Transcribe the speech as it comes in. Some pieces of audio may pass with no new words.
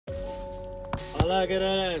Hola,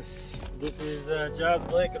 gracias. This is Jaws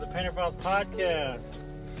Blake of the Painter Files podcast.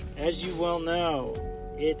 As you well know,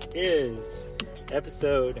 it is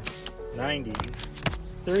episode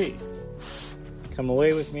 93. Come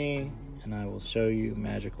away with me, and I will show you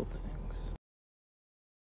magical things.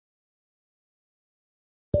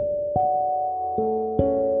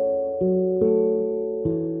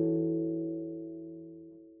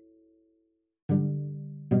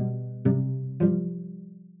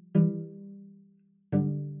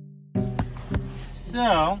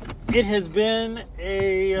 So, it has been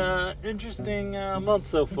a interesting month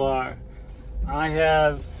so far. I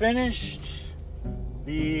have finished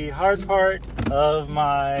the hard part of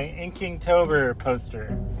my Inktober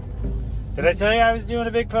poster. Did I tell you I was doing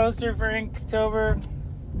a big poster for Inktober?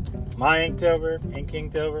 My Inktober,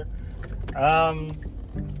 Inktober.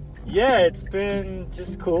 Yeah, it's been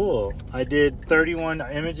just cool. I did 31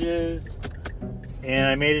 images. And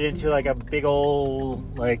I made it into like a big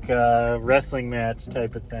old wrestling match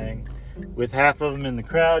type of thing, with half of them in the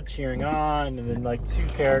crowd cheering on, and then like two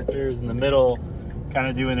characters in the middle kind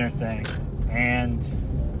of doing their thing. And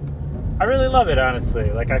I really love it,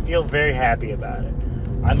 honestly. Like, I feel very happy about it.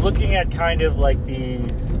 I'm looking at kind of like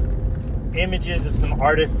these images of some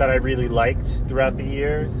artists that I really liked throughout the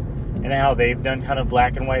years, and how they've done kind of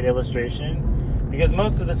black and white illustration. Because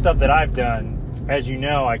most of the stuff that I've done, as you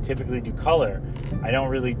know, I typically do color. I don't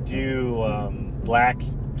really do black,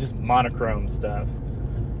 just monochrome stuff.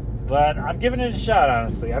 But I'm giving it a shot,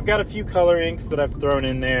 honestly. I've got a few color inks that I've thrown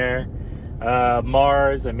in there.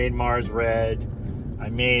 Mars, I made Mars red. I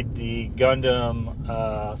made the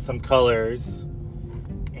Gundam some colors.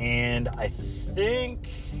 And I think,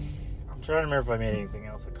 I'm trying to remember if I made anything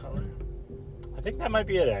else a color. I think that might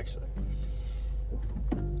be it, actually.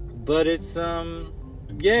 But it's,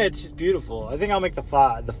 yeah, it's just beautiful. I think I'll make the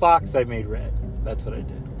fox I made red. That's what I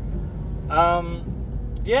did.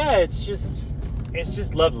 Yeah, it's just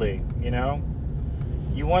lovely, you know?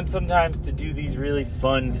 You want sometimes to do these really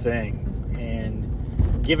fun things,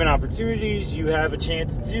 and given opportunities, you have a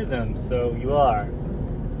chance to do them, so you are.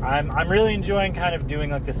 I'm really enjoying kind of doing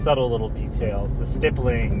like the subtle little details, the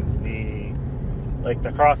stipplings, the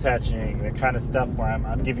cross-hatching, the kind of stuff where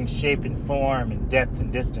I'm giving shape and form and depth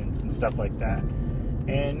and distance and stuff like that.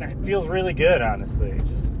 And it feels really good, honestly. It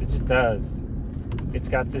just does. It's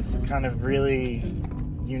got this kind of really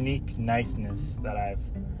unique niceness that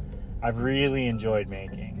I've really enjoyed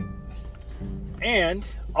making. And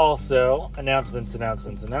also, announcements.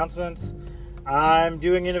 I'm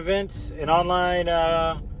doing an online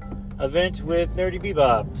event with Nerdy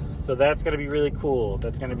Bebop. So that's going to be really cool.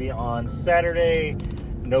 That's going to be on Saturday,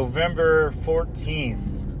 November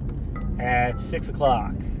 14th at 6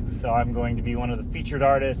 o'clock. So I'm going to be one of the featured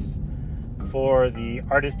artists for the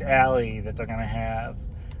Artist Alley that they're going to have.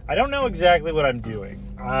 I don't know exactly what I'm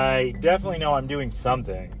doing. I definitely know I'm doing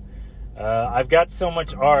something. I've got so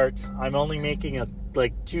much art. I'm only making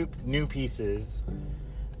two new pieces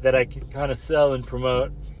that I can kind of sell and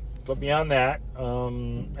promote. But beyond that,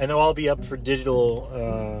 and they'll all be up for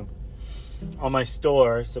digital on my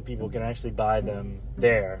store, so people can actually buy them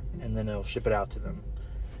there, and then they'll ship it out to them.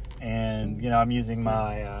 And, you know, I'm using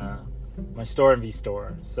my Store and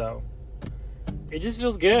V-Store, so it just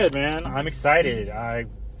feels good, man. I'm excited. I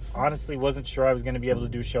honestly wasn't sure I was going to be able to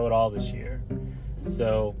do a show at all this year.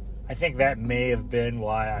 So I think that may have been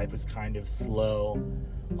why I was kind of slow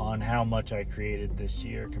on how much I created this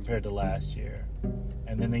year compared to last year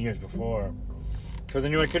and then the years before. Because I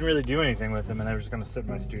knew I couldn't really do anything with them, and I was just going to sit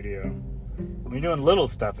in my studio. I mean, doing little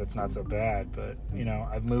stuff, it's not so bad, but, you know,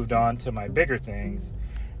 I've moved on to my bigger things.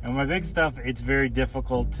 And my big stuff, it's very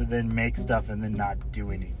difficult to then make stuff and then not do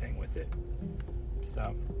anything with it.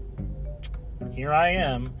 So, here I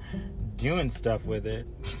am, doing stuff with it.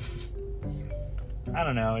 I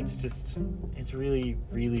don't know, it's really,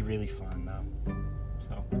 really, really fun, though.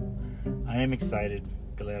 So, I am excited,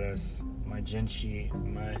 Galeras, my Genshi,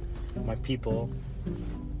 my people,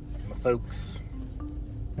 my folks.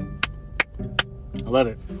 I love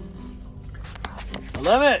it. I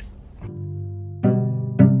love it!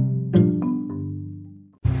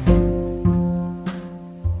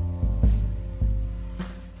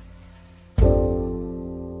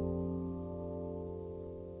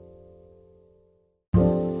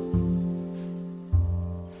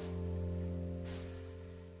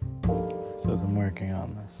 So as I'm working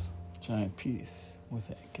on this giant piece with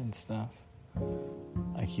ink and stuff,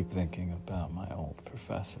 I keep thinking about my old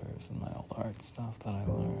professors and my old art stuff that I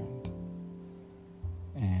learned.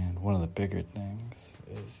 And one of the bigger things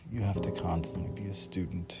is you have to constantly be a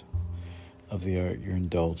student of the art you're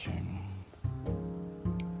indulging.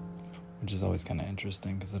 which is always kind of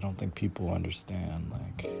interesting because I don't think people understand,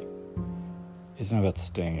 like, it's not about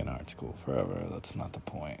staying in art school forever. That's not the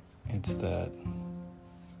point. It's that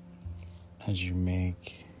as you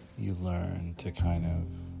make, you learn to kind of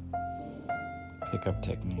pick up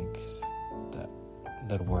techniques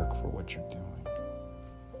that work for what you're doing.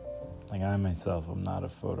 Like, I myself am not a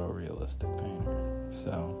photorealistic painter,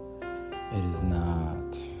 so it is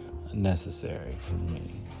not necessary for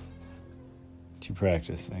me to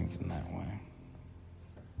practice things in that way.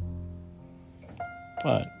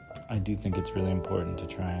 But I do think it's really important to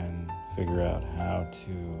try and figure out how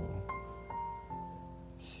to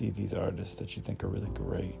see these artists that you think are really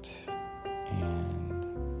great and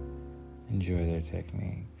enjoy their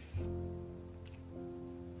techniques.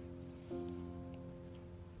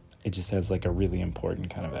 It just has like a really important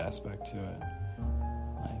kind of aspect to it.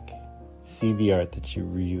 Like, see the art that you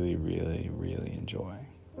really, really, really enjoy,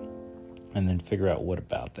 and then figure out what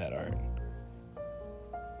about that art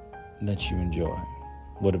that you enjoy.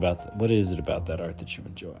 What is it about that art that you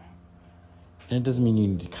enjoy? And it doesn't mean you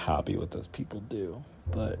need to copy what those people do,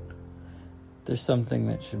 but there's something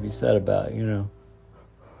that should be said about,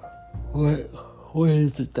 what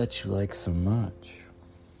is it that you like so much?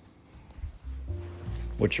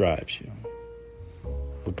 What drives you?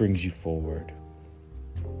 What brings you forward?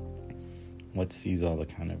 What sees all the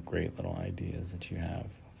kind of great little ideas that you have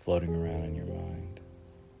floating around in your mind?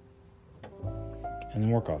 And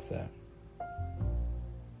then work off that.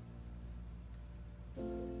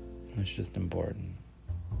 It's just important.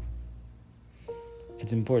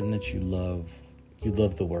 It's important that you love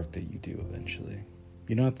the work that you do eventually.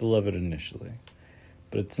 You don't have to love it initially.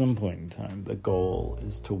 But at some point in time, the goal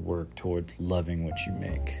is to work towards loving what you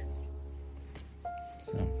make.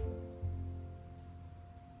 So,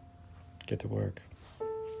 get to work.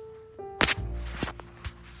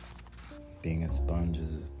 Being a sponge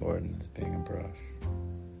is as important as being a brush.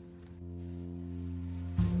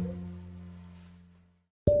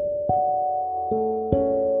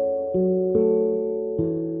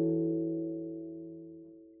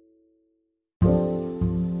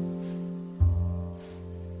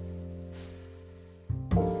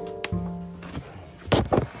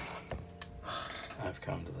 I've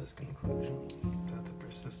come to this conclusion that the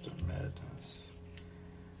persistent madness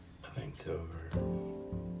of Inktober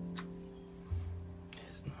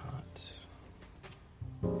is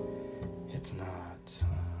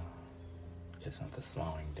it's not the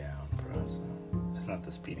slowing down process. It's not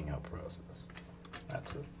the speeding up process.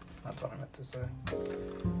 That's what I meant to say.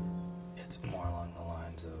 It's more along the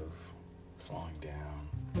lines of slowing down,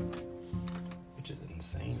 which is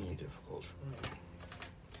insanely difficult for me.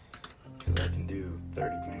 Because I can do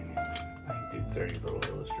 30 paintings, I can do 30 little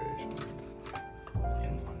illustrations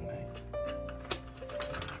in one night.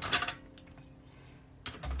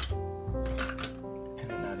 And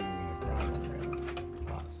it not even be a problem, really,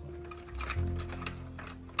 honestly.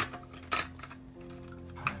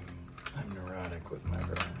 I'm neurotic with my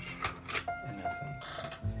brush, in essence.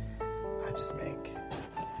 I just make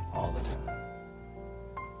all the time.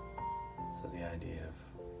 So the idea of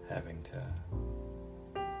having to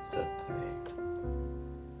set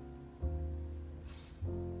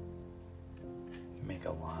make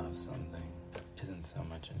a lot of something isn't so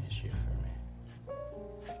much an issue for me.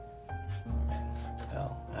 I mean,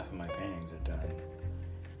 hell, half of my paintings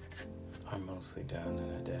are mostly done in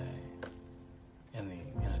a day, in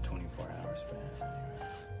a 24-hour span,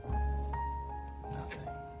 anyways.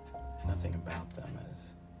 Nothing about them is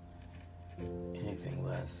anything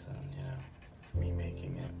less than, me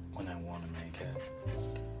making it when I want to make it,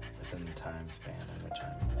 within the time span in which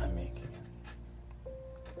I'm making it.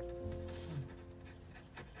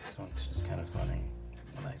 So it's just kind of funny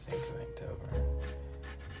when I think of Inktober,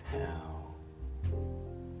 how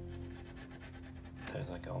there's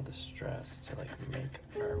like all this stress to like make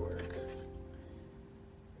artwork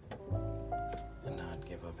and not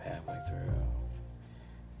give up halfway through.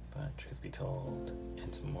 But truth be told,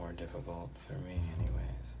 it's more difficult for me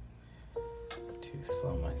anyways to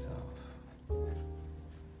slow myself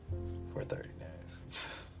for 30 days.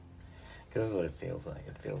 Because that's what it feels like.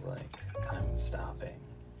 It feels like I'm stopping,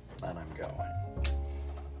 not I'm going.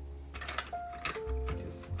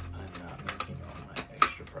 Because I'm not making all my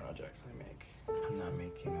extra projects I make. I'm not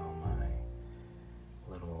making all my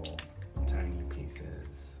little tiny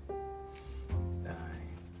pieces that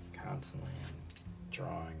I constantly am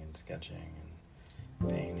drawing and sketching and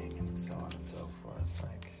painting and so on and so forth.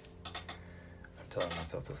 Like, I'm telling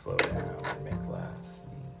myself to slow down and make less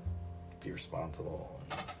and be responsible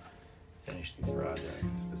and finish these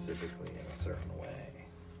projects specifically in a certain way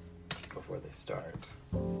before I start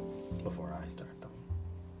them.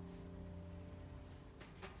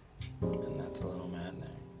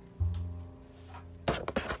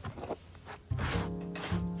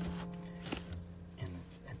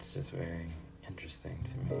 it's just very interesting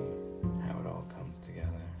to me how it all comes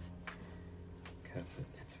together, because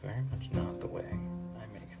it's very much not the way I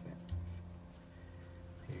make things.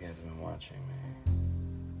 You guys have been watching me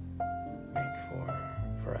make for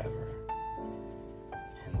forever,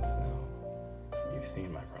 and so you've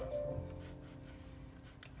seen my process.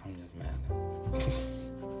 I'm just madness.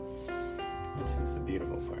 Which is the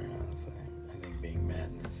beautiful part, honestly. I think being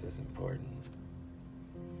madness is important.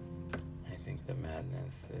 I think the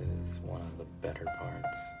madness is one of the better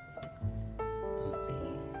parts of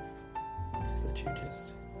being, is that you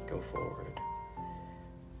just go forward,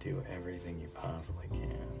 do everything you possibly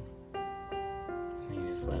can, and you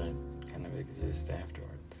just let it kind of exist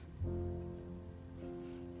afterwards.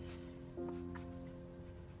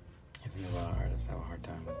 I think a lot of artists have a hard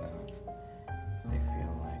time with that. They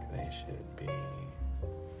feel like they should be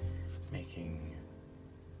making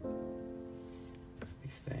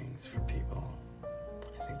these things for people.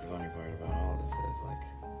 I think the funny part about all this is, like,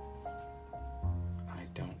 I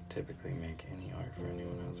don't typically make any art for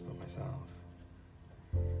anyone else but myself.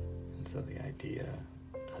 And so the idea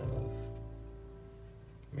of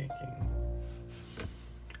making,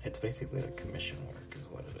 it's basically like commission work is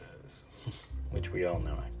what it is. Which we all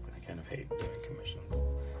know. I kind of hate doing commissions.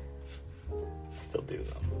 I still do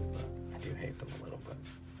them, but I do hate them a little bit.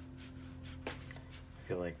 I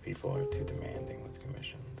feel like people are too demanding with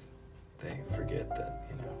commissions. They forget that,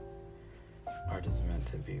 art is meant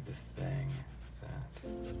to be this thing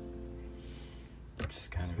that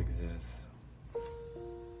just kind of exists.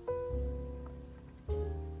 I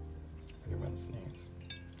think I'm gonna sneeze.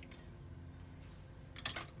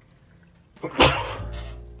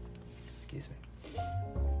 Excuse me.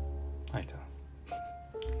 Hi, Tom.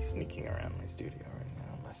 He's sneaking around my studio right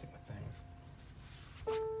now, messing with things.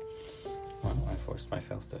 Well, I forced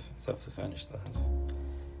myself to finish this. I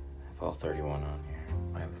have all 31 on here.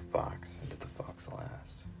 I have a Fox. I did the Fox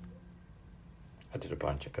last. I did a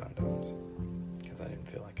bunch of Gundams because I didn't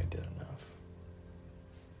feel like I did enough.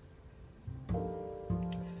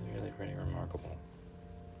 This is really pretty remarkable.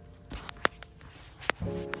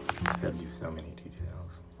 I've got to do so many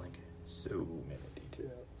details, like so many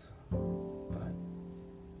details, but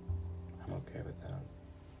I'm okay with that.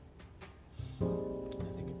 I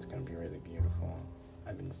think it's going to be really beautiful.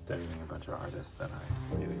 I've been studying a bunch of artists that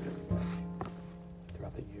I really, really like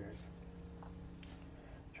throughout the years,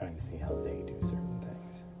 trying to see how they do certain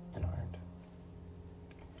things in art.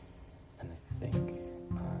 And I think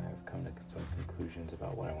I've come to some conclusions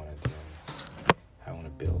about what I want to do, how I want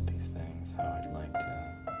to build these things, how I'd like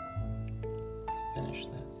to finish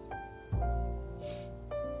this.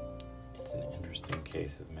 It's an interesting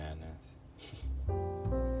case of madness.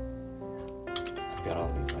 I've got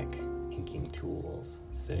all these inking tools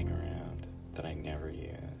sitting around that I never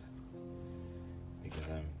use because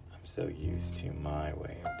I'm so used to my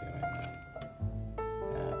way of doing them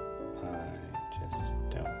that I just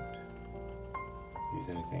don't use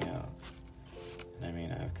anything else. And I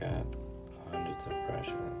mean, I've got hundreds of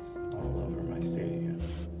brushes all over my studio,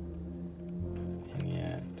 and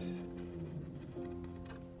yet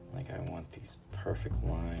I want these perfect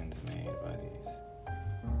lines made by these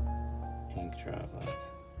ink droplets.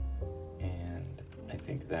 And I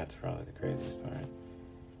think that's probably the craziest part,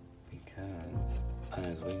 because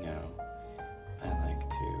as we know, I like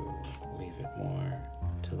to leave it more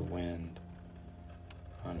to the wind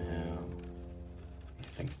on how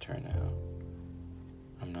these things turn out.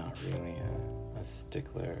 I'm not really a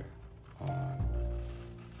stickler on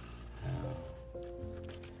how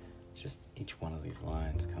just each one of these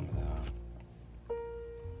lines comes out.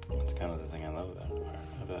 That's kind of the thing I love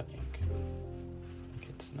about ink.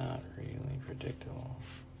 It's not really predictable.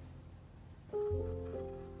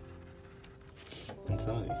 And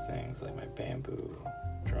some of these things, like my bamboo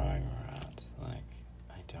drawing rods,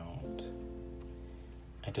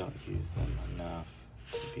 I don't use them enough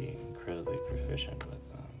to be incredibly proficient with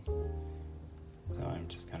them. So I'm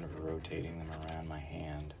just kind of rotating them around my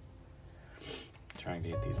hand, trying to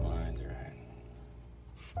get these lines right.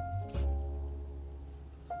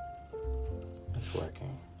 It's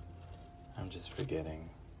working. I'm just forgetting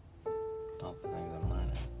all the things I'm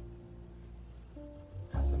learning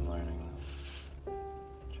as I'm learning them,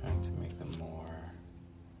 trying to make them more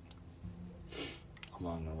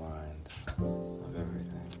along the lines of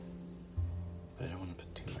everything. But I don't want to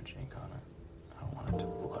put too much ink on it. I don't want it to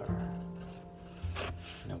blur.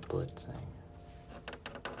 No blitzing.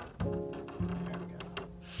 There we go.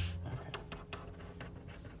 Okay.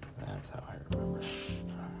 That's how I remember it.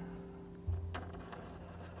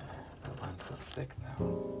 That line's so thick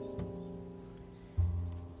though.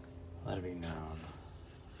 Let it be known,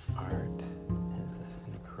 art is this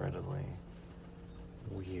incredible incredibly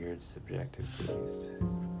weird, subjective beast.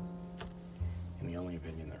 And the only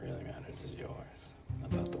opinion that really matters is yours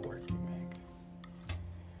about the work you make.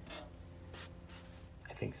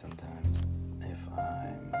 I think sometimes if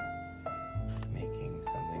I'm making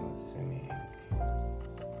something with Sumi ink,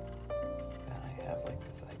 that I have like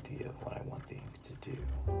this idea of what I want the ink to do,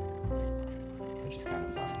 which is kind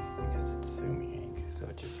of funny because it's Sumi ink, so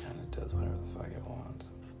it just kind of does whatever the fuck it wants.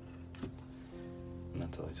 And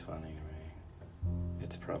that's always funny to me.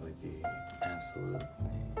 It's probably the absolutely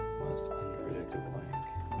most unpredictable ink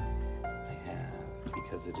I have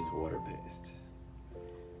because it is water-based.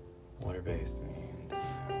 Water-based means,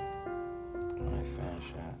 when I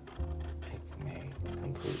finish it, it may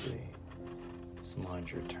completely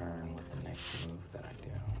smudge or turn with the next move that I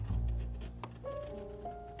do.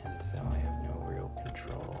 And so I have no real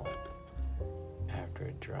control after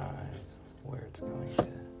it dries where it's going to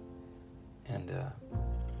end up.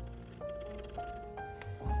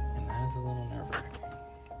 And that is a little nerve-wracking.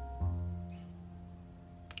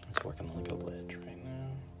 I'm just working on like a ledge right now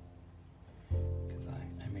because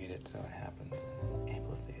I made it so it happens in an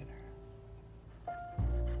amphitheater.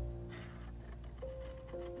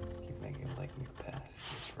 Keep thinking of like Macbeth,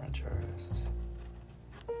 this French artist,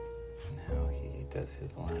 and how he does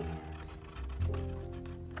his line work.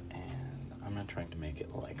 And I'm not trying to make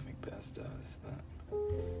it like Macbeth does, but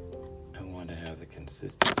I want to have the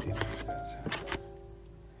consistency that Macbeth has.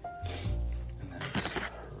 And that's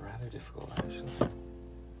rather difficult, actually.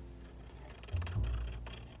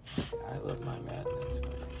 I love my madness,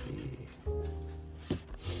 but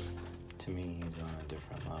to me, he's on a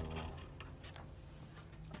different level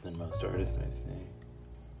than most artists I see.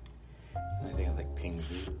 And I think of like Ping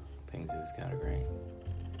Zhu. Ping Zhu's got a great.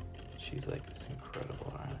 She's like this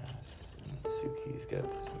incredible artist, and Suki's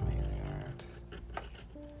got this amazing art.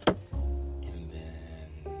 And then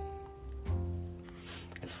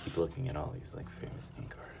I just keep looking at all these like famous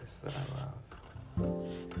ink artists that I love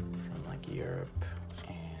from like Europe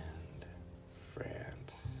and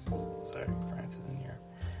France. Sorry, France is in Europe.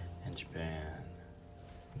 And Japan.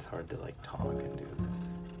 It's hard to like talk and do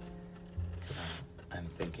this. But I'm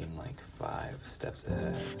thinking like 5 steps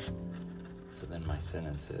ahead. So then my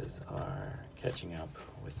sentences are catching up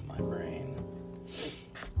with my brain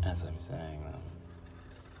as I'm saying them.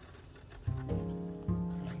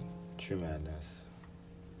 True madness.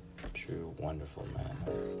 True wonderful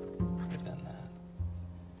madness within that.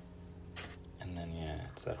 And then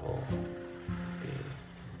it's that whole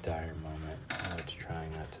dire moment in which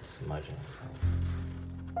trying not to smudge anything.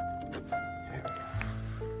 There we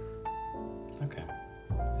go. Okay,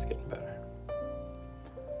 it's getting better.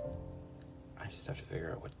 I just have to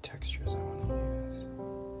figure out what textures I want to use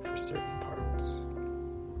for certain parts.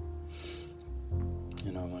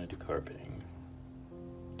 You know, I want to do carpeting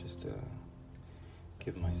just to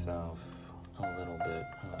give myself a little bit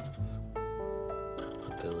of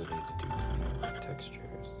ability to do kind of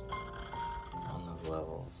textures on those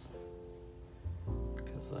levels,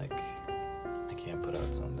 because like I can't put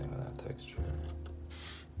out something without texture.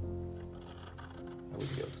 I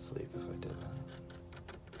wouldn't go to sleep if I did that.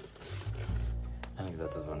 I think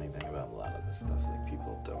that's a funny thing about a lot of this stuff, like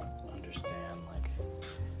people don't understand, like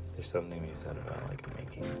there's something to be said about like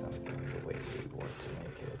making something the way you want to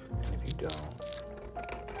make it, and if you don't,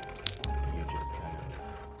 you just kind of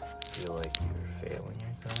feel like you're failing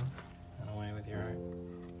yourself in a way with your art.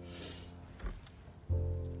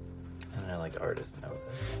 And I know like artists know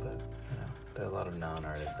this, but you know, there are a lot of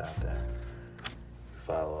non-artists out there who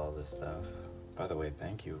follow all this stuff. By the way,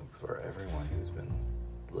 thank you for everyone who's been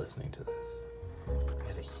listening to this. We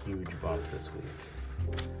had a huge bump this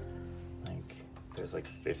week. Like, there's like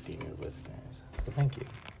 50 new listeners. So thank you,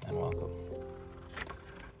 and welcome.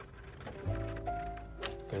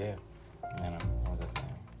 But yeah, you know, what was I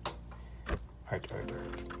saying? Art.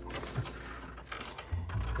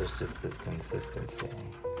 There's just this consistency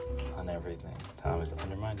on everything. Tom is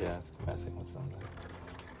under my desk messing with something.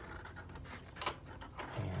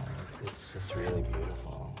 And it's just really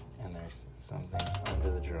beautiful. And there's something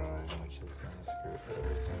under the drawing which is going to screw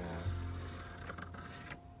everything up.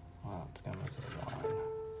 Well, it's going to mess up the line.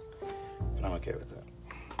 But I'm okay with it.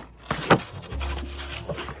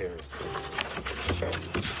 A pair of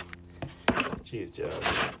scissors. Jeez, Joe.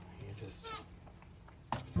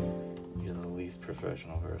 You're the least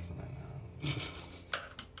professional person I know.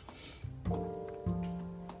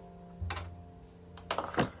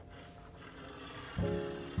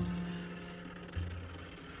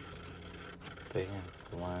 But yeah,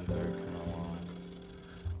 the lines are coming along.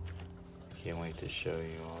 I can't wait to show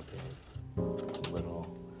you all these little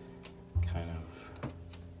kind of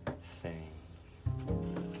things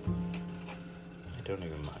don't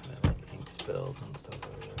even mind that, like, ink spills and stuff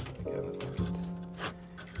like that. Again, I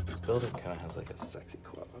think this building kind of has, like, a sexy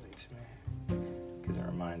quality to me. Because it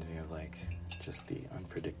reminds me of, like, just the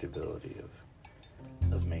unpredictability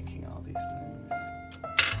of making all these things.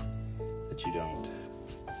 That you don't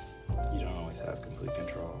always have complete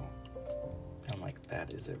control. And I'm like,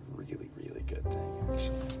 that is a really, really good thing,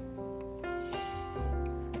 actually.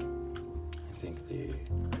 I think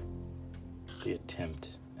the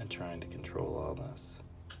attempt at trying to control all this,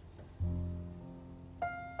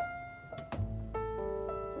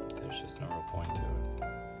 there's just no real point to it.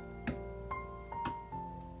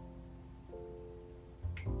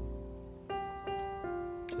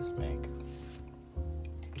 Just making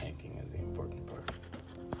is the important part.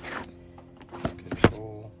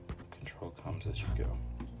 Control comes as you go.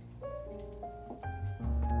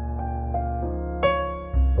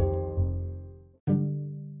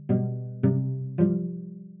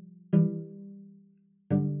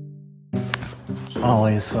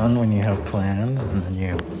 Always fun when you have plans and then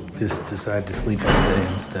you just decide to sleep all day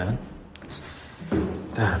instead.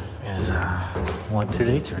 That is what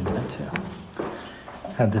today turned into.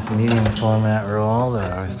 Had this medium format roll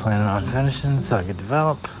that I was planning on finishing so I could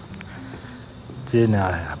develop. Did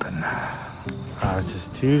not happen. I was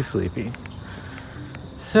just too sleepy.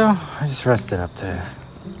 So I just rested up today.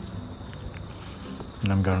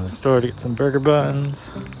 And I'm going to the store to get some burger buns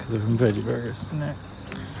because they're from Veggie Burgers tonight.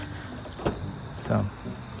 So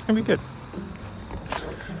it's gonna be good.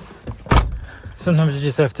 Sometimes you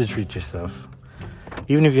just have to treat yourself.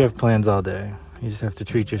 Even if you have plans all day, you just have to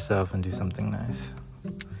treat yourself and do something nice.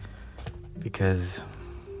 Because,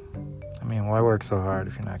 I mean, why work so hard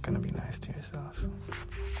if you're not going to be nice to yourself?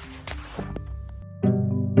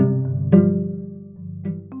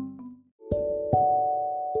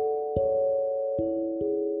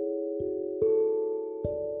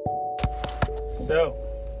 So,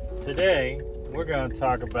 today we're going to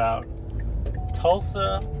talk about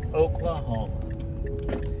Tulsa, Oklahoma,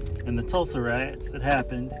 and the Tulsa riots that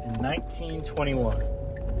happened in 1921.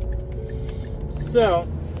 So,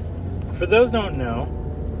 for those who don't know,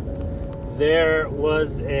 there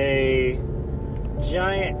was a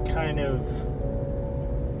giant kind of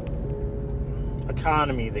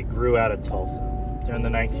economy that grew out of Tulsa during the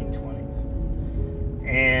 1920s.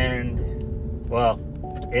 And, well,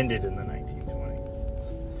 ended in the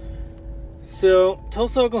 1920s. So,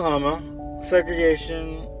 Tulsa, Oklahoma,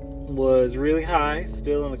 segregation was really high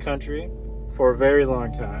still in the country for a very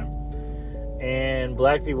long time. And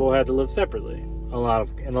black people had to live separately in a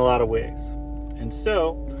lot of ways. And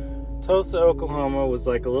so Tulsa, Oklahoma was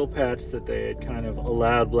like a little patch that they had kind of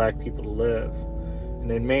allowed black people to live. And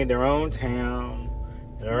they'd made their own town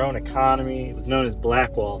and their own economy. It was known as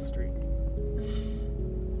Black Wall Street.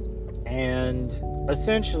 And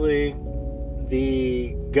essentially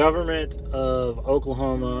the government of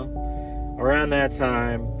Oklahoma around that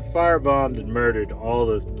time firebombed and murdered all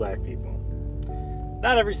those black people.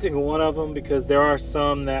 Not every single one of them, because there are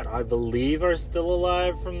some that I believe are still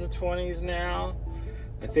alive from the 20s now.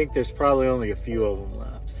 I think there's probably only a few of them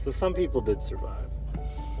left. So some people did survive.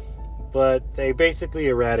 But they basically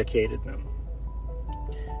eradicated them.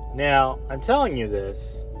 Now, I'm telling you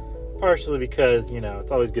this partially because,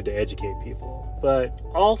 it's always good to educate people. But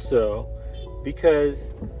also because,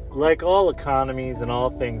 like all economies and all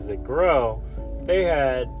things that grow, they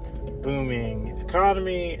had booming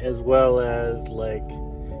economy as well as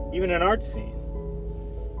even an art scene.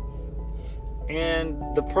 And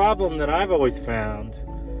the problem that I've always found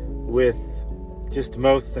with just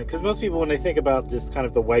most things, because most people, when they think about just kind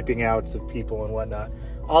of the wiping outs of people and whatnot,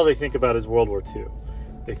 all they think about is World War II.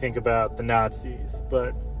 They think about the Nazis.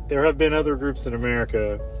 But there have been other groups in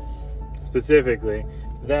America specifically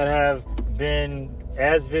that have been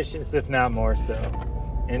as vicious, if not more so,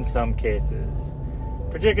 in some cases.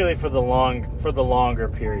 Particularly for the longer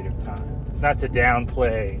period of time. It's not to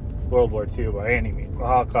downplay World War II by any means. The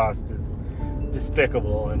Holocaust is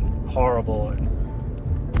despicable and horrible, and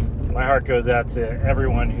my heart goes out to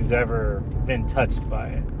everyone who's ever been touched by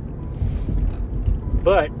it.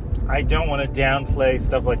 But I don't want to downplay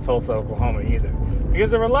stuff like Tulsa, Oklahoma either,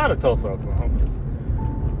 because there were a lot of Tulsa, Oklahomans.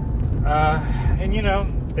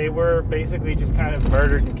 And they were basically just kind of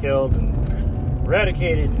murdered and killed and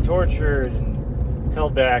eradicated and tortured and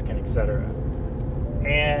held back and etc.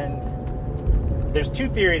 And there's two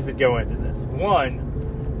theories that go into this. One,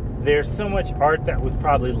 there's so much art that was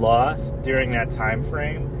probably lost during that time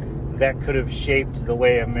frame that could have shaped the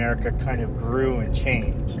way America kind of grew and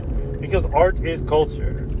changed. Because art is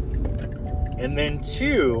culture. And then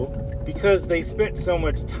two, because they spent so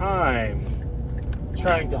much time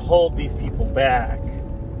trying to hold these people back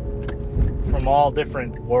from all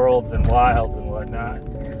different worlds and wilds and whatnot,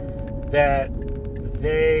 that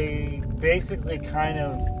they basically kind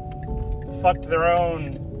of fucked their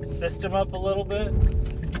own system up a little bit.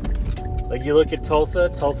 Like, you look at Tulsa.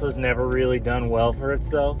 Tulsa's never really done well for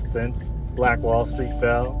itself since Black Wall Street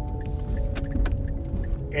fell.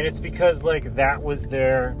 And it's because, like, that was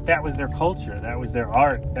their culture, that was their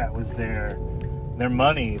art, that was their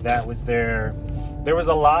money, there was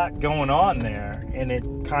a lot going on there, and it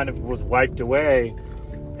kind of was wiped away,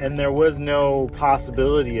 and there was no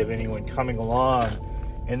possibility of anyone coming along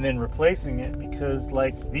and then replacing it, because,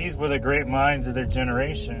 like, these were the great minds of their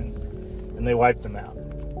generation, and they wiped them out.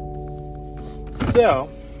 So,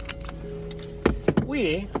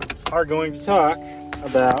 we are going to talk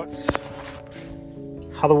about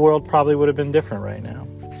how the world probably would have been different right now.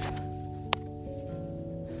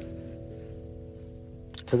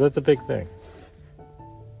 Because that's a big thing.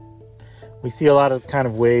 We see a lot of kind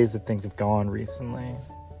of ways that things have gone recently,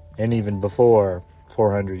 and even before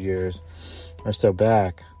 400 years or so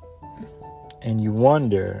back. And you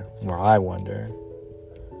wonder, or I wonder,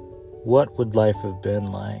 what would life have been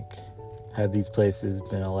like had these places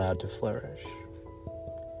been allowed to flourish?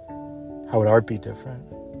 How would art be different?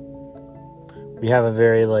 We have a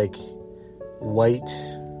very, like, white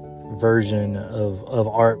version of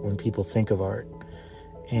art when people think of art.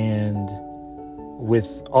 And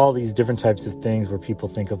with all these different types of things where people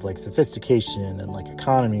think of, like, sophistication and, like,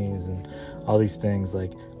 economies and all these things,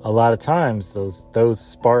 like, a lot of times those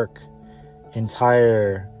spark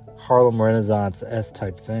entire Harlem Renaissance-esque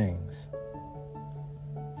type things.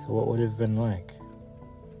 So what would it have been like?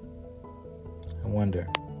 I wonder.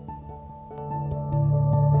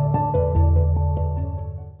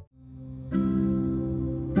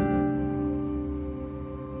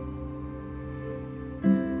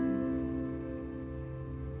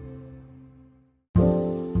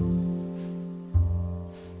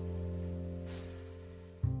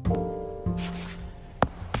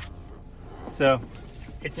 So,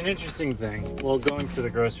 it's an interesting thing. Well, going to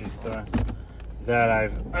the grocery store, that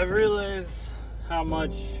I've realized how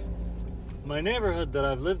much my neighborhood that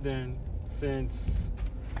I've lived in since,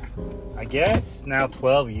 I guess, now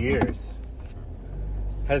 12 years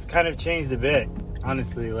has kind of changed a bit,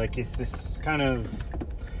 honestly. Like, it's this kind of,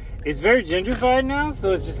 it's very gentrified now,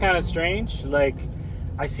 so it's just kind of strange. Like,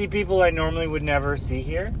 I see people I normally would never see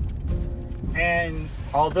here, and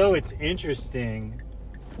although it's interesting,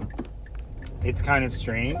 it's kind of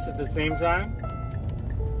strange at the same time.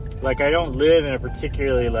 Like, I don't live in a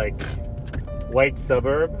particularly, like, white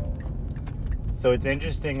suburb, so it's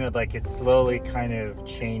interesting that, like, it's slowly kind of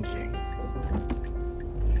changing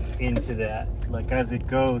into that. Like, as it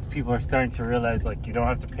goes, people are starting to realize, like, you don't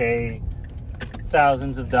have to pay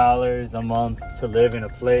thousands of dollars a month to live in a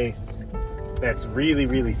place that's really,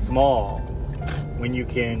 really small, when you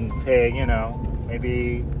can pay, you know,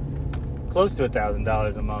 maybe close to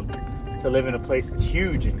 $1,000 a month to live in a place that's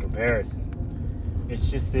huge in comparison.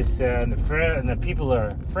 It's just this, and the people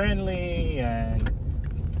are friendly, and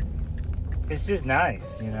it's just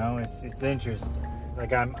nice, you know. It's interesting.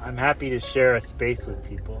 Like, I'm happy to share a space with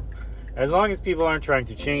people, as long as people aren't trying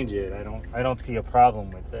to change it. I don't see a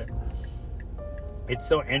problem with it. It's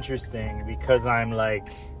so interesting because I'm like,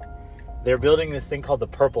 they're building this thing called the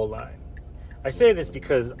Purple Line. I say this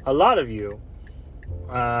because a lot of you,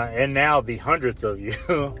 and now the hundreds of you,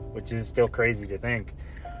 which is still crazy to think,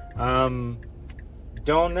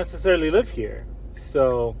 don't necessarily live here.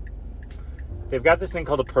 So they've got this thing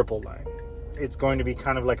called the Purple Line. It's going to be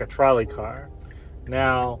kind of like a trolley car.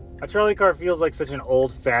 Now, a trolley car feels like such an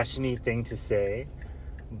old-fashioned-y thing to say,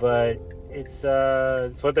 but it's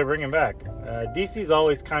what they're bringing back. DC's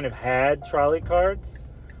always kind of had trolley cars,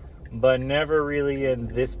 but never really in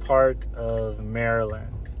this part of Maryland.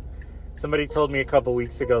 Somebody told me a couple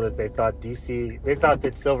weeks ago that they thought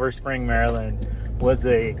that Silver Spring, Maryland was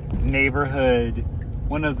a neighborhood,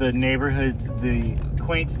 one of the neighborhoods, the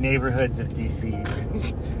quaint neighborhoods of DC,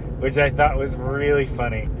 which I thought was really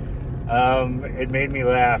funny. It made me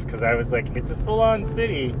laugh because I was like, it's a full-on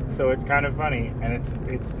city, so it's kind of funny, and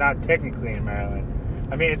it's not technically in Maryland.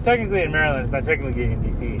 I mean, it's technically in Maryland, it's not technically in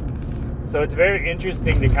DC. So it's very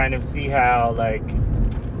interesting to kind of see how, like,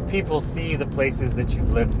 people see the places that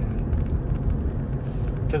you've lived in.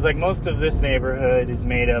 Because, like, most of this neighborhood is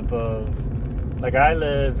made up of, like, I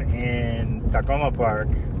live in Tacoma Park,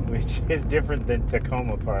 which is different than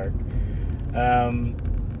Tacoma Park.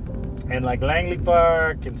 And, like, Langley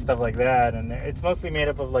Park and stuff like that. And it's mostly made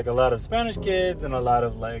up of, like, a lot of Spanish kids and a lot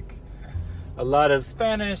of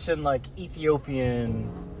Spanish and, like, Ethiopian.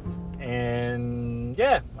 And,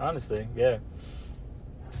 yeah, honestly, yeah.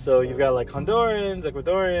 So you've got like Hondurans,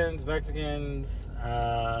 Ecuadorians, Mexicans,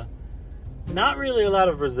 not really a lot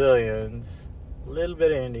of Brazilians, a little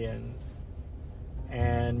bit of Indian,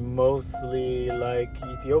 and mostly like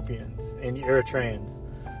Ethiopians and Eritreans.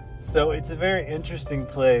 So it's a very interesting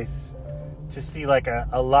place to see like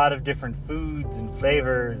a lot of different foods and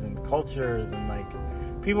flavors and cultures, and like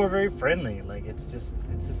people are very friendly. Like it's just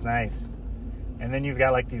nice. And then you've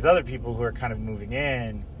got like these other people who are kind of moving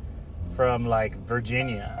in from like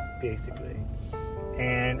Virginia, basically.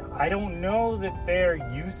 And I don't know that they're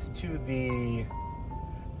used to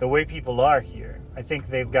the way people are here. I think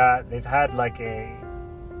they've had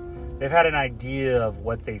an idea of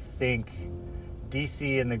what they think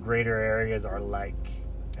DC and the greater areas are like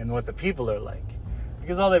and what the people are like.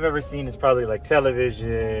 Because all they've ever seen is probably like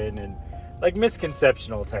television and like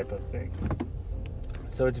misconceptional type of things.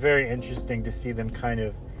 So it's very interesting to see them kind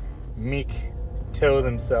of toe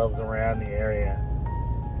themselves around the area.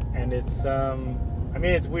 And it's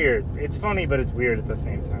it's weird. It's funny, but it's weird at the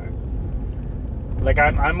same time. Like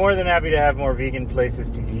I'm more than happy to have more vegan places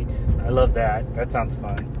to eat. I love that. That sounds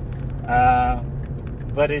fun.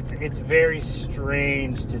 But it's very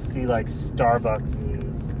strange to see like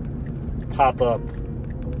Starbuckses pop up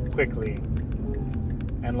quickly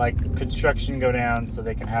and like construction go down so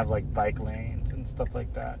they can have like bike lanes and stuff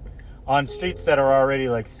like that on streets that are already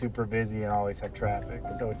like super busy and always have traffic.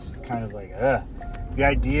 So it's just kind of like, the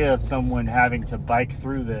idea of someone having to bike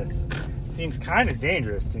through this seems kind of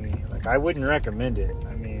dangerous to me. Like I wouldn't recommend it.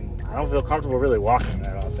 I mean, I don't feel comfortable really walking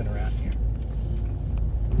that often around here.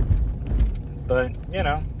 But, you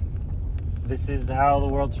know, this is how the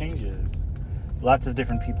world changes. Lots of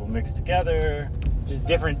different people mixed together, just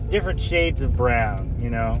different shades of brown, you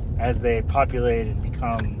know, as they populate and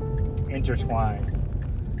become intertwined.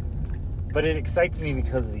 But it excites me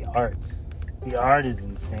because of the art. The art is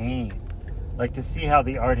insane. Like to see how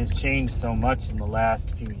the art has changed so much in the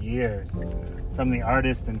last few years, from the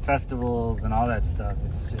artists and festivals and all that stuff.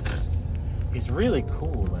 It's really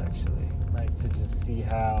cool actually. Like to just see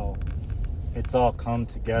how it's all come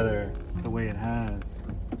together the way it has.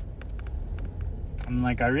 I'm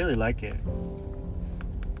like, I really like it.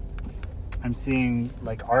 I'm seeing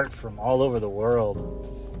like art from all over the world,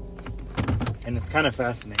 and it's kind of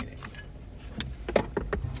fascinating.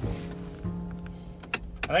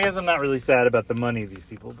 And I guess I'm not really sad about the money these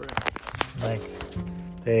people bring. Like,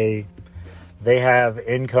 they have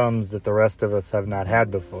incomes that the rest of us have not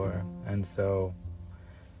had before, and so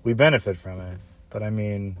we benefit from it. But I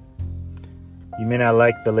mean, you may not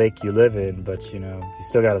like the lake you live in, but you know, you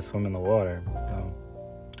still gotta swim in the water. So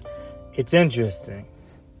it's interesting.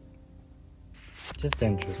 Just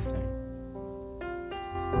interesting.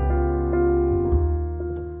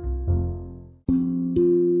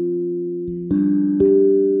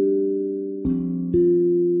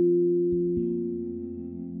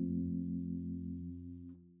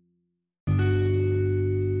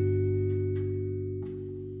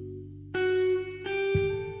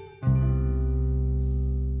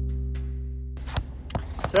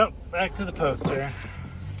 So, back to the poster.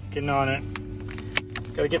 Getting on it.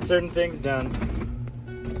 Gotta get certain things done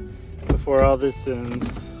before all this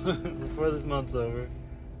ends. Before this month's over.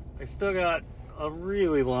 I still got a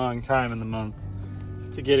really long time in the month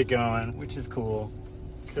to get it going, which is cool.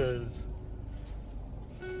 Because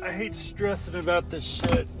I hate stressing about this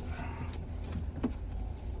shit.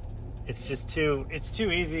 It's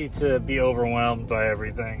too easy to be overwhelmed by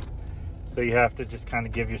everything. So you have to just kind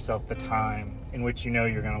of give yourself the time in which you know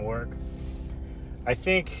you're going to work. I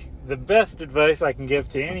think the best advice I can give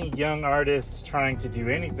to any young artist trying to do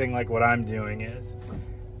anything like what I'm doing is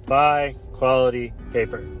buy quality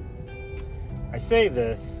paper. I say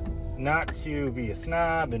this not to be a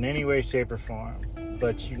snob in any way, shape, or form,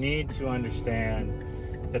 but you need to understand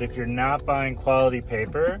that if you're not buying quality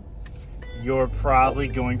paper, you're probably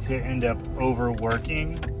going to end up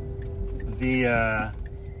overworking the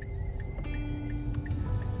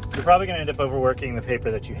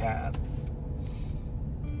paper that you have.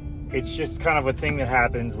 It's just kind of a thing that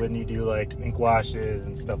happens when you do like ink washes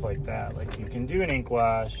and stuff like that. Like you can do an ink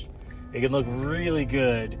wash, it can look really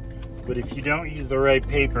good, but if you don't use the right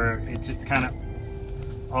paper, it just kind of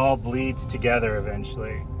all bleeds together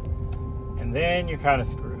eventually. And then you're kind of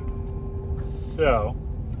screwed. So,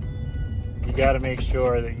 you got to make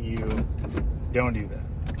sure that you don't do that.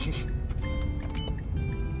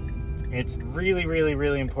 It's really, really,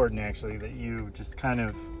 really important actually that you just kind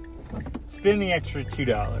of spend the extra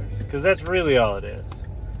 $2, because that's really all it is.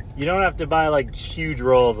 You don't have to buy like huge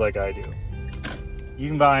rolls like I do. You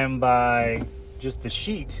can buy them by just the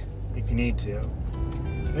sheet if you need to.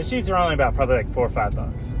 And the sheets are only about probably like $4 or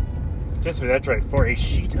 $5. That's right, for a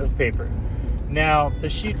sheet of paper. Now, the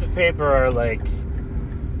sheets of paper are like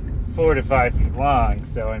 4 to 5 feet long,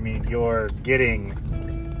 so I mean, you're definitely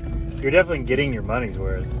getting your money's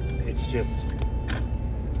worth. It's just,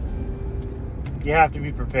 you have to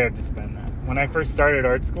be prepared to spend that. When I first started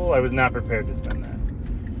art school, I was not prepared to spend that.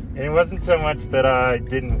 And it wasn't so much that I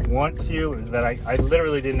didn't want to, it was that I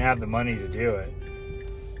literally didn't have the money to do it.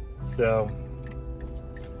 So,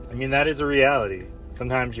 I mean, that is a reality.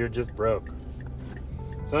 Sometimes you're just broke.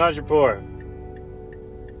 Sometimes you're poor.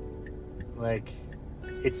 Like,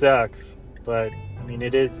 it sucks. But, I mean,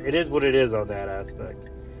 it is what it is on that aspect.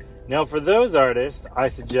 Now, for those artists, I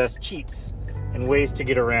suggest cheats and ways to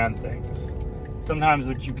get around things. Sometimes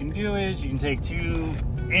what you can do is you can take 2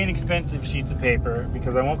 inexpensive sheets of paper,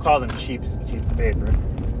 because I won't call them cheap sheets of paper,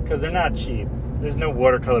 because they're not cheap. There's no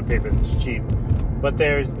watercolor paper that's cheap. But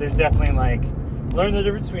there's definitely, like, learn the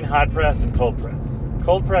difference between hot press and cold press.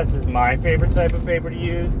 Cold press is my favorite type of paper to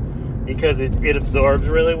use because it absorbs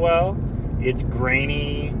really well. It's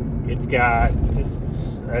grainy. It's got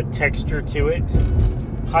just a texture to it.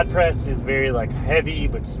 Hot press is very, like, heavy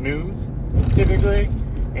but smooth, typically,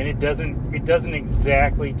 and it doesn't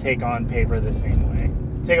exactly take on paper the same way.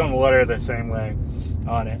 Take on water the same way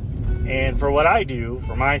on it. And for what I do,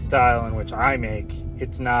 for my style in which I make,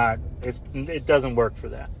 it doesn't work for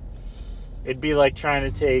that. It'd be like trying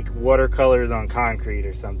to take watercolors on concrete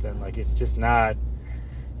or something. Like, it's just not,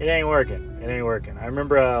 it ain't working. It ain't working. I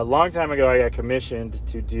remember a long time ago I got commissioned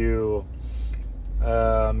to do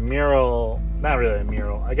a mural, not really a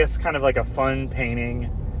mural, I guess kind of like a fun painting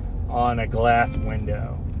on a glass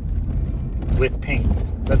window with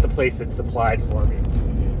paints that the place had supplied for me.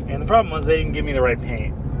 And the problem was they didn't give me the right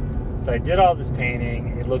paint. So I did all this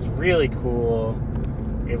painting. It looked really cool.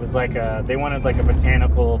 It was like they wanted like a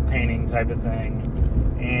botanical painting type of thing.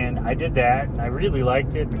 And I did that, and I really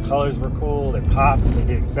liked it. The colors were cool, they popped, they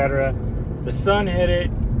did, etc. The sun hit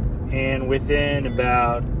it, and within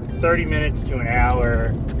about 30 minutes to an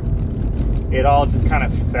hour, it all just kind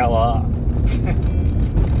of fell off.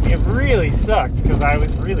 It really sucked, because I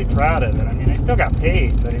was really proud of it. I mean, I still got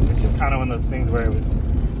paid, but it was just kind of one of those things where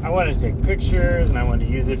I wanted to take pictures, and I wanted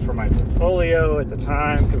to use it for my portfolio at the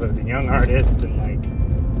time, because I was a young artist, and like,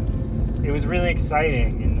 it was really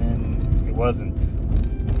exciting, and then it wasn't.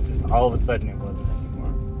 Just all of a sudden it wasn't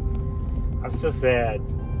anymore. I'm so sad.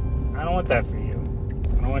 I don't want that for you.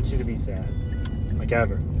 I don't want you to be sad. Like,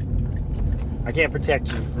 ever. I can't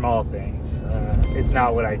protect you from all things. It's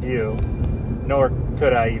not what I do. Nor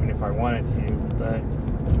could I, even if I wanted to. But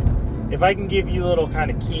if I can give you little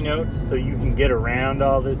kind of keynotes so you can get around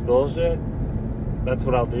all this bullshit, that's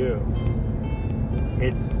what I'll do.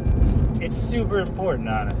 It's super important,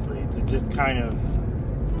 honestly, to just kind of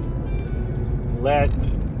let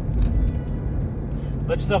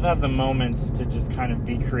yourself have the moments to just kind of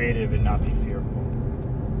be creative and not be fearful.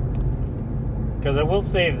 Because I will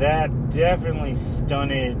say that definitely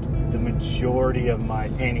stunted the majority of my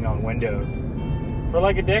painting on windows for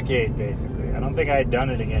like a decade, basically. I don't think I had done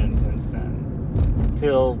it again since then,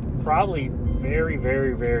 till probably very,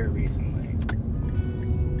 very, very recently.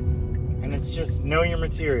 And it's just know your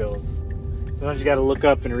materials. Sometimes you got to look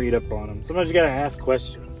up and read up on them. Sometimes you got to ask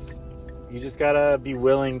questions. You just got to be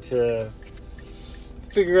willing to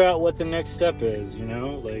figure out what the next step is, you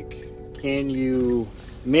know? Like, can you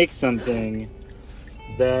make something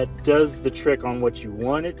that does the trick on what you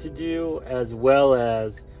want it to do, as well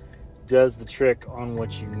as does the trick on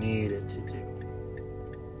what you need it to do?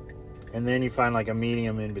 And then you find like a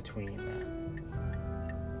medium in between that.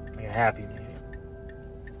 Like a happy medium.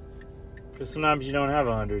 Because sometimes you don't have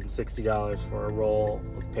 $160 for a roll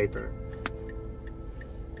of paper.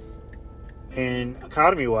 And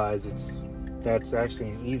economy-wise, that's actually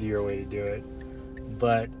an easier way to do it.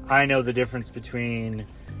 But I know the difference between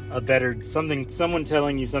someone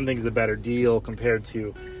telling you something's a better deal compared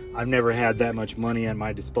to I've never had that much money at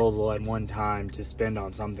my disposal at one time to spend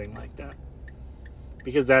on something like that.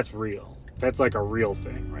 Because that's real. That's like a real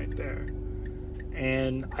thing right there.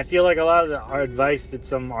 And I feel like a lot of the advice that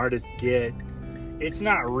some artists get, it's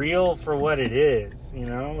not real for what it is, you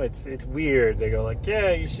know? It's weird. They go like,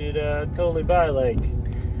 yeah, you should totally buy like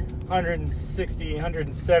 $160,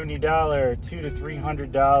 $170, $200 to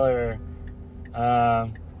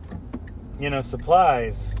 $300,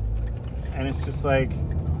 supplies. And it's just like,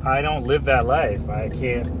 I don't live that life. I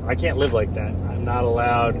can't live like that. I'm not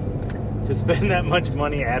allowed to spend that much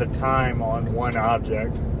money at a time on one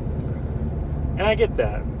object. And I get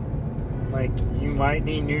that. Like, you might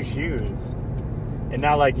need new shoes. And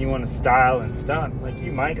not like you want to style and stunt. Like,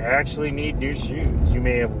 you might actually need new shoes. You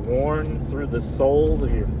may have worn through the soles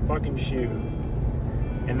of your fucking shoes.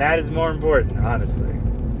 And that is more important, honestly.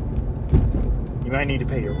 You might need to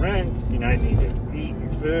pay your rent, you might need to eat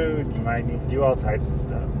your food, you might need to do all types of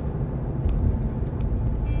stuff.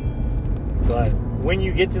 But when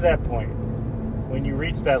you get to that point, when you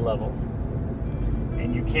reach that level,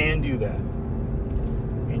 and you can do that,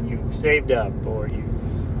 and you've saved up, or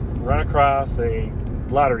you've run across a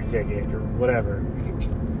lottery ticket, or whatever,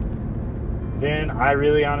 then I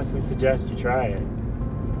really honestly suggest you try it.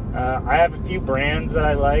 I have a few brands that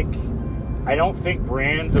I like. I don't think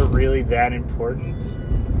brands are really that important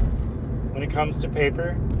when it comes to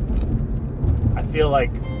paper. I feel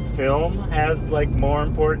like film has like more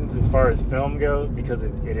importance as far as film goes because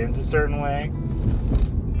it ends a certain way.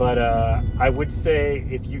 But I would say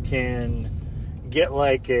if you can get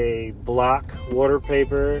like a block water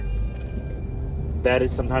paper, that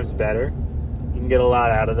is sometimes better. You can get a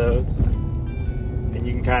lot out of those. And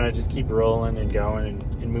you can kind of just keep rolling and going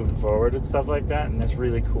and moving forward and stuff like that. And that's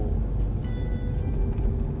really cool.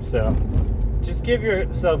 So, just give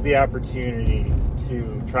yourself the opportunity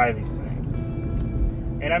to try these things.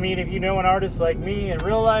 And I mean, if you know an artist like me in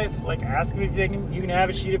real life, like ask them if you can have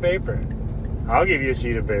a sheet of paper. I'll give you a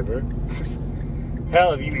sheet of paper.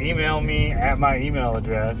 Hell, if you email me at my email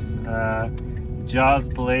address, Jaws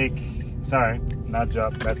Blake. Sorry, not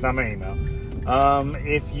Jaws. That's not my email.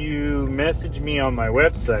 If you message me on my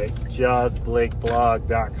website,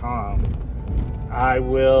 jawsblakeblog.com, I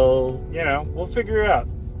will, we'll figure it out.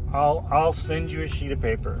 I'll send you a sheet of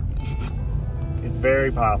paper. It's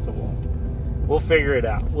very possible. We'll figure it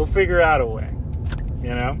out. We'll figure out a way,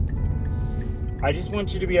 I just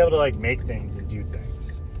want you to be able to like make things and do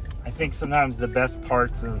things. I think sometimes the best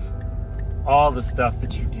parts of all the stuff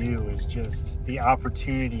that you do is just the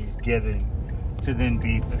opportunities given to then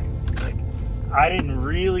be things. Like, I didn't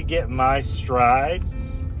really get my stride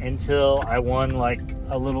until I won like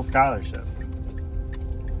a little scholarship.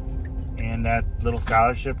 And that little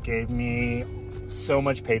scholarship gave me so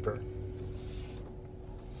much paper.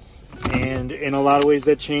 And in a lot of ways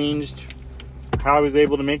that changed how I was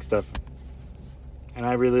able to make stuff. And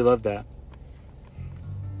I really love that.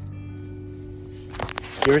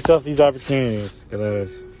 Give yourself these opportunities,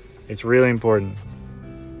 Galeras. It's really important.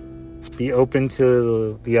 Be open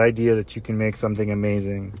to the idea that you can make something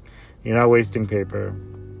amazing. You're not wasting paper.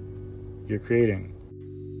 You're creating.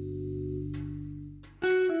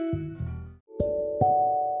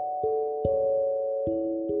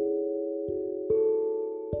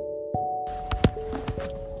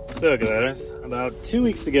 So, Galeras, about 2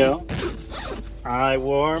 weeks ago, I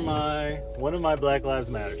wore one of my Black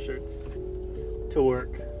Lives Matter shirts to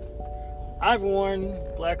work. I've worn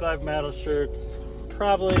Black Lives Matter shirts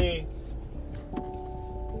probably,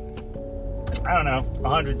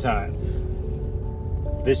 100 times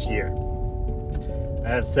this year. I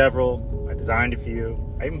have several. I designed a few.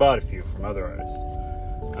 I even bought a few from other artists.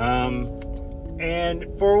 And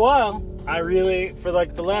for a while, for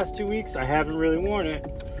like the last 2 weeks, I haven't really worn it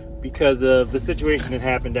because of the situation that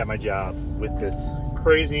happened at my job with this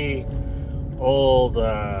crazy old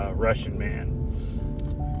Russian man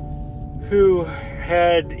who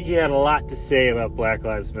had a lot to say about Black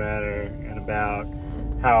Lives Matter and about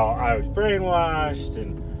how I was brainwashed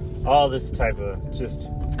and all this type of just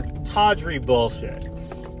tawdry bullshit.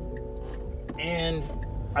 And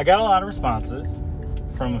I got a lot of responses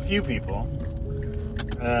from a few people,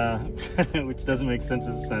 which doesn't make sense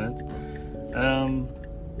as a sentence.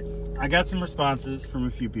 I got some responses from a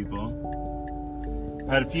few people.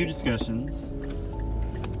 I had a few discussions.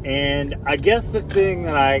 And I guess the thing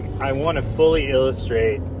that I want to fully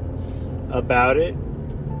illustrate about it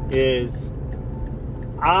is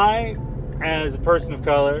I, as a person of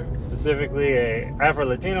color, specifically a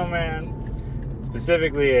Afro-Latino man,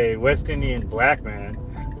 specifically a West Indian black man,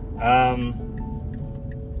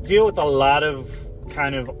 deal with a lot of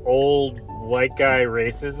kind of old white guy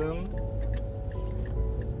racism.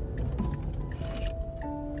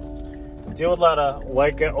 Deal with a lot of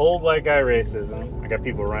old white guy racism. I got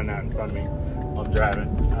people running out in front of me while I'm driving.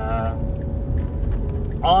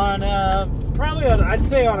 I'd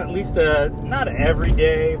say on at least not every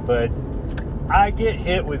day, but I get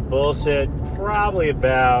hit with bullshit probably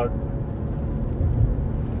about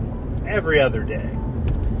every other day.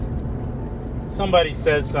 Somebody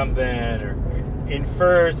says something or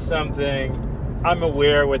infers something. I'm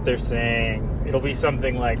aware of what they're saying. It'll be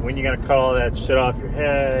something like, when you gonna cut all that shit off your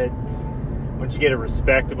head? Once you get a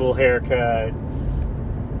respectable haircut,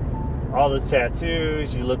 all those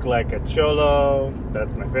tattoos, you look like a cholo.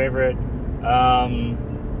 That's my favorite.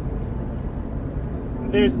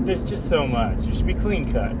 There's just so much. You should be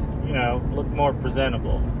clean cut, look more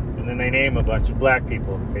presentable. And then they name a bunch of black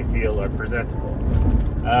people they feel are presentable.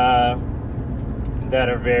 That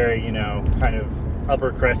are very, kind of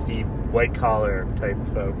upper crusty, white collar type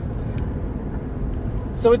of folks.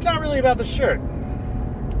 So it's not really about the shirt.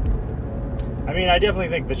 I mean, I definitely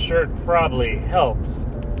think the shirt probably helps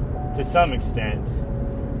to some extent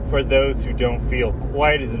for those who don't feel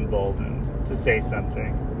quite as emboldened to say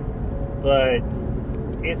something. But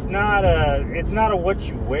it's not a what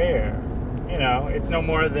you wear. It's no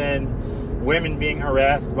more than women being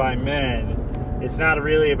harassed by men. It's not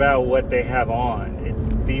really about what they have on. It's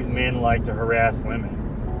these men like to harass women.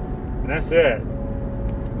 And that's it.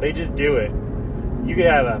 They just do it. You could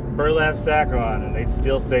have a burlap sack on and they'd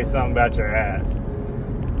still say something about your ass.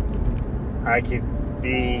 I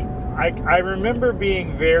remember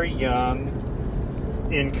being very young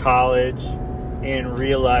in college and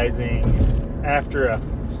realizing after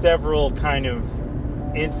several kind of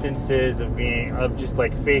instances of just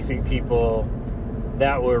like facing people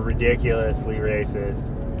that were ridiculously racist,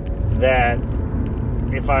 that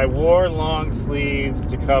if I wore long sleeves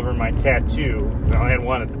to cover my tattoo, because I only had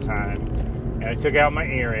one at the time, and I took out my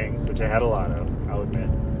earrings, which I had a lot of, I'll admit,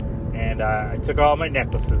 and I took all my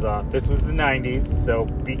necklaces off. This was the 90s, so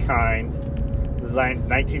be kind. This is like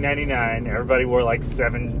 1999. Everybody wore like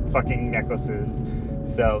 7 fucking necklaces,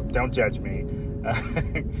 so don't judge me.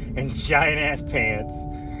 And giant-ass pant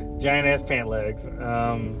legs.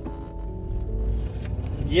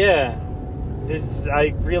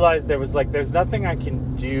 I realized there's nothing I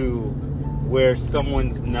can do where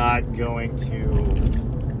someone's not going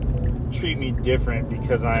to treat me different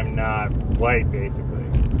because I'm not white, basically.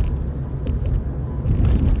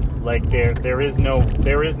 Like there is no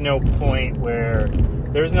point where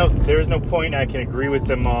there is no point I can agree with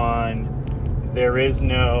them on. There's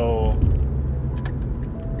no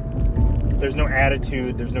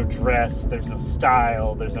attitude, there's no dress, there's no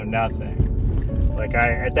style, there's no nothing. Like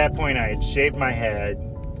at that point I had shaved my head,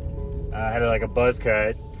 I had like a buzz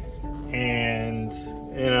cut, and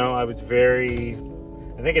I was very,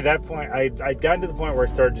 I think at that point I'd gotten to the point where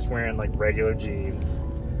I started just wearing like regular jeans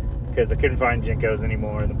because I couldn't find JNCOs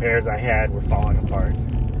anymore and the pairs I had were falling apart.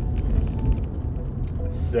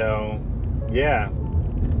 So yeah,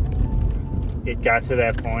 it got to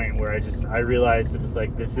that point where I realized it was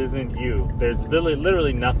like, this isn't you. There's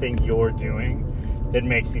literally nothing you're doing that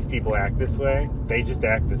makes these people act this way. They just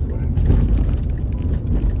act this way.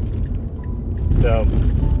 So,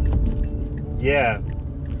 yeah.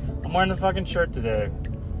 I'm wearing the fucking shirt today.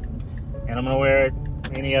 And I'm gonna wear it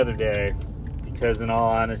any other day. Because in all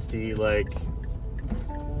honesty, like,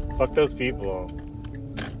 fuck those people.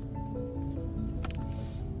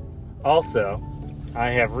 Also,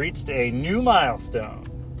 I have reached a new milestone.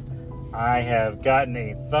 I have gotten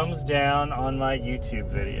a thumbs down on my YouTube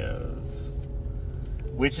videos.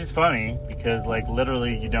 Which is funny, because, like,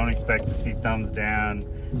 literally you don't expect to see thumbs down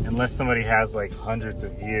unless somebody has, like, hundreds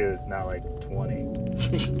of views, not, like, 20.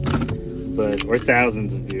 Or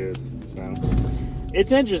thousands of views. So,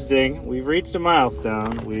 it's interesting. We've reached a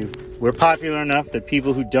milestone. We're popular enough that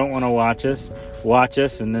people who don't want to watch us,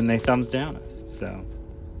 and then they thumbs down us. So,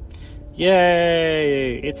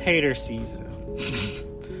 yay! It's hater season.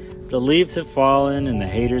 The leaves have fallen and the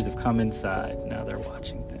haters have come inside. Now they're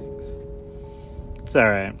watching things. It's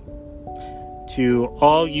alright. To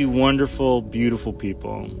all you wonderful, beautiful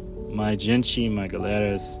people, my gente, my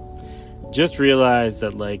galeras, just realize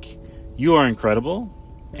that, like, you are incredible,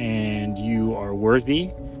 and you are worthy,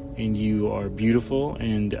 and you are beautiful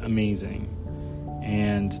and amazing.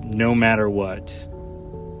 And no matter what,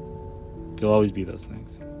 you'll always be those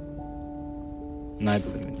things. And I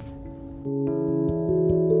believe in you.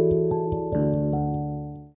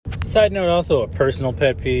 Side note, also a personal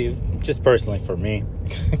pet peeve, just personally for me.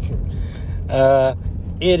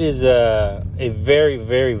 It is a very,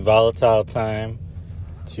 very volatile time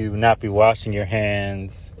to not be washing your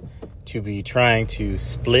hands, to be trying to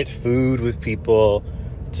split food with people,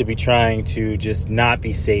 to be trying to just not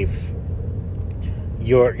be safe.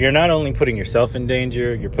 You're not only putting yourself in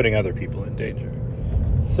danger, you're putting other people in danger.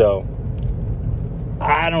 So,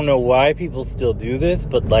 I don't know why people still do this,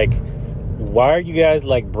 but, like, why are you guys,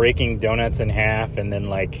 like, breaking donuts in half and then,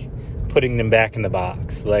 like, putting them back in the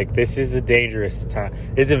box? Like, this is a dangerous time.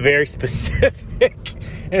 It's a very specific thing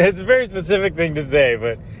to say,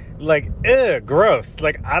 but, like, gross.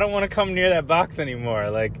 Like, I don't want to come near that box anymore.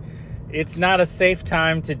 Like, it's not a safe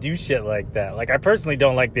time to do shit like that. Like, I personally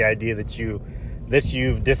don't like the idea that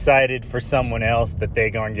you've decided for someone else that they're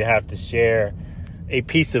going to have to share a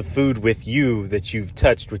piece of food with you that you've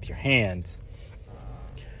touched with your hands.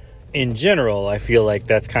 In general, I feel like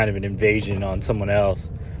that's kind of an invasion on someone else.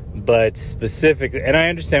 But specifically, and I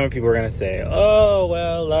understand what people are going to say, oh,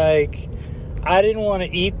 well, like, I didn't want to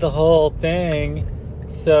eat the whole thing,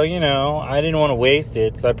 so, I didn't want to waste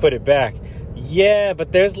it, so I put it back. Yeah,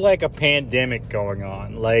 but there's like a pandemic going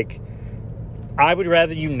on. Like, I would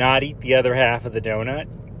rather you not eat the other half of the donut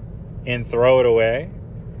and throw it away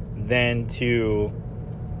than to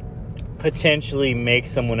potentially make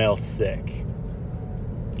someone else sick.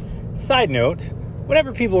 Side note,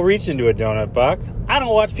 whenever people reach into a donut box, I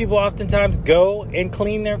don't watch people oftentimes go and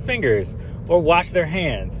clean their fingers or wash their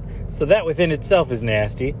hands. So that within itself is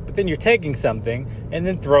nasty, but then you're taking something and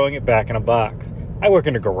then throwing it back in a box. I work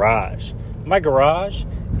in a garage. My garage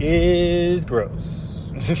is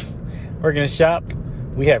gross. Working in a shop,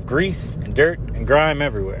 we have grease and dirt and grime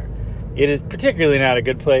everywhere. It is particularly not a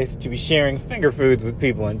good place to be sharing finger foods with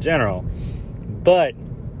people in general, but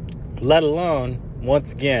let alone,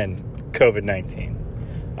 once again, COVID-19.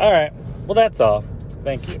 All right, well, that's all.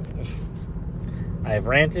 Thank you. I have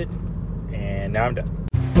ranted, and now I'm done.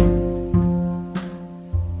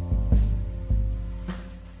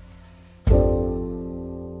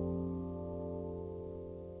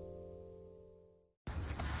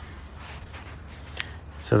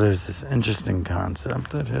 So there's this interesting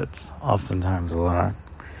concept that hits oftentimes a lot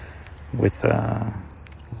with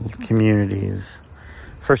communities,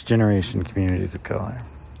 first-generation communities of color.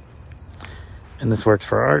 And this works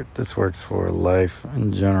for art, this works for life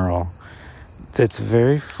in general. It's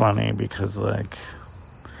very funny because, like,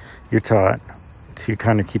 you're taught to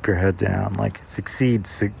kind of keep your head down, like, succeed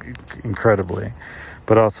incredibly,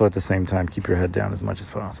 but also at the same time keep your head down as much as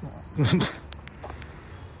possible.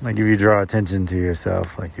 Like, if you draw attention to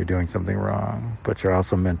yourself, like you're doing something wrong, but you're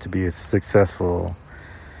also meant to be as successful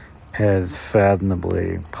as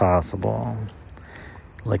fathomably possible,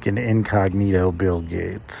 like an incognito Bill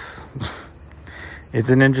Gates. It's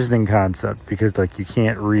an interesting concept because, like, you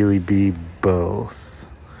can't really be both.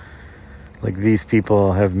 Like, these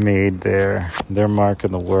people have made their mark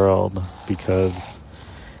in the world because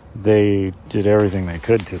they did everything they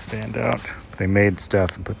could to stand out. They made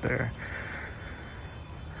stuff and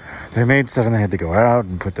they had to go out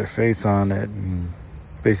and put their face on it and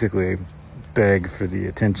basically beg for the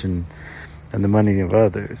attention and the money of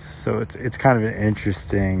others. So it's kind of an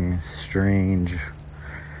interesting, strange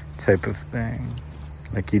type of thing.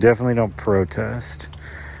 Like, you definitely don't protest,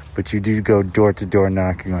 but you do go door to door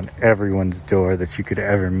knocking on everyone's door that you could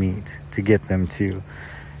ever meet to get them to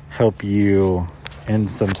help you in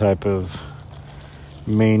some type of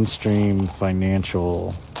mainstream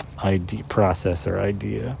financial process or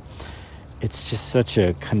idea. It's just such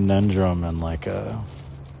a conundrum and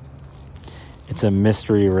it's a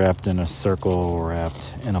mystery wrapped in a circle,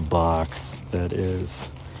 wrapped in a box that is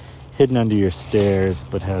hidden under your stairs,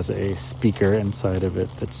 but has a speaker inside of it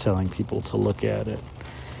that's telling people to look at it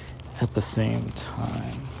at the same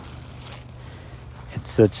time.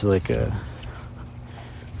 It's such like a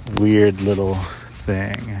weird little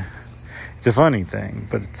thing. It's a funny thing,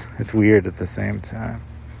 but it's weird at the same time.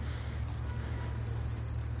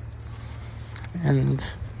 And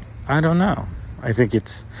I don't know. I think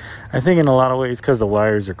in a lot of ways, because the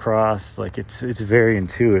wires are crossed, like it's very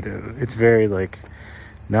intuitive. It's very like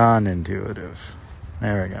non-intuitive.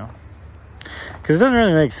 There we go. Because it doesn't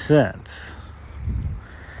really make sense.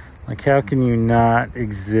 Like, how can you not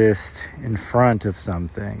exist in front of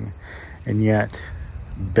something and yet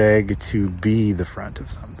beg to be the front of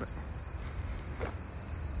something?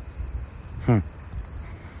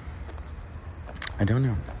 I don't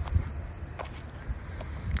know.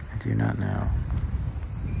 I do not know.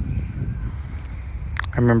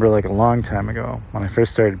 I remember, like, a long time ago when I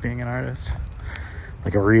first started being an artist,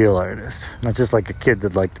 like a real artist, not just like a kid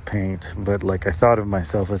that liked to paint, but like I thought of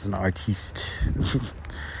myself as an artiste.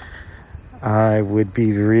 I would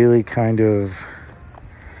be really kind of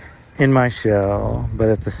in my shell, but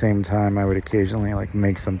at the same time I would occasionally like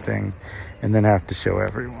make something and then have to show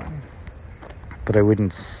everyone. But I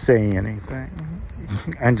wouldn't say anything.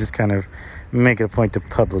 I'd just kind of make it a point to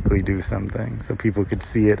publicly do something so people could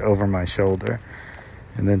see it over my shoulder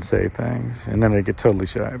and then say things, and then I'd get totally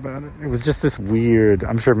shy about it. It was just this weird,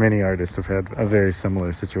 I'm sure many artists have had a very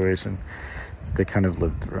similar situation that they kind of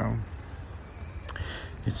lived through.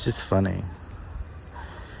 It's just funny.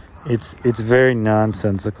 It's very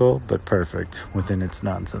nonsensical, but perfect within its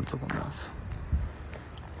nonsensicalness.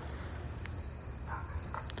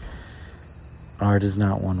 Art is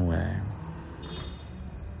not one way.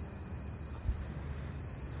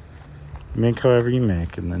 Make however you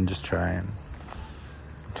make, and then just try and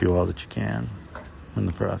do all that you can in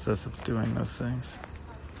the process of doing those things.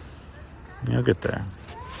 You'll get there.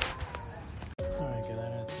 Alright,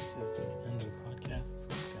 guys, this is the end of the podcast.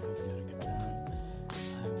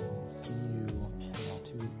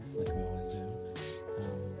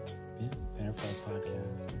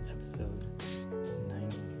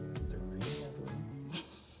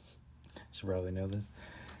 should probably know this,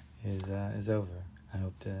 is over. I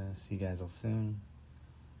hope to see you guys all soon.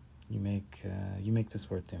 You make this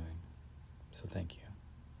worth doing, so thank you.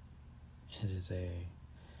 It is a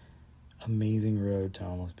amazing road to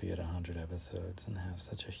almost be at 100 episodes and have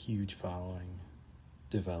such a huge following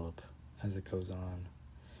develop as it goes on.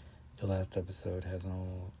 The last episode has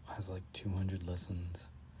like 200 listens.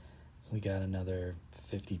 We got another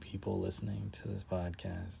 50 people listening to this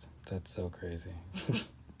podcast. That's so crazy.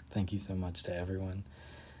 Thank you so much to everyone.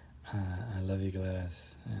 I love you,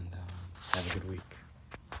 Gladys, and have a good week.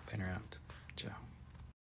 Been around. Ciao.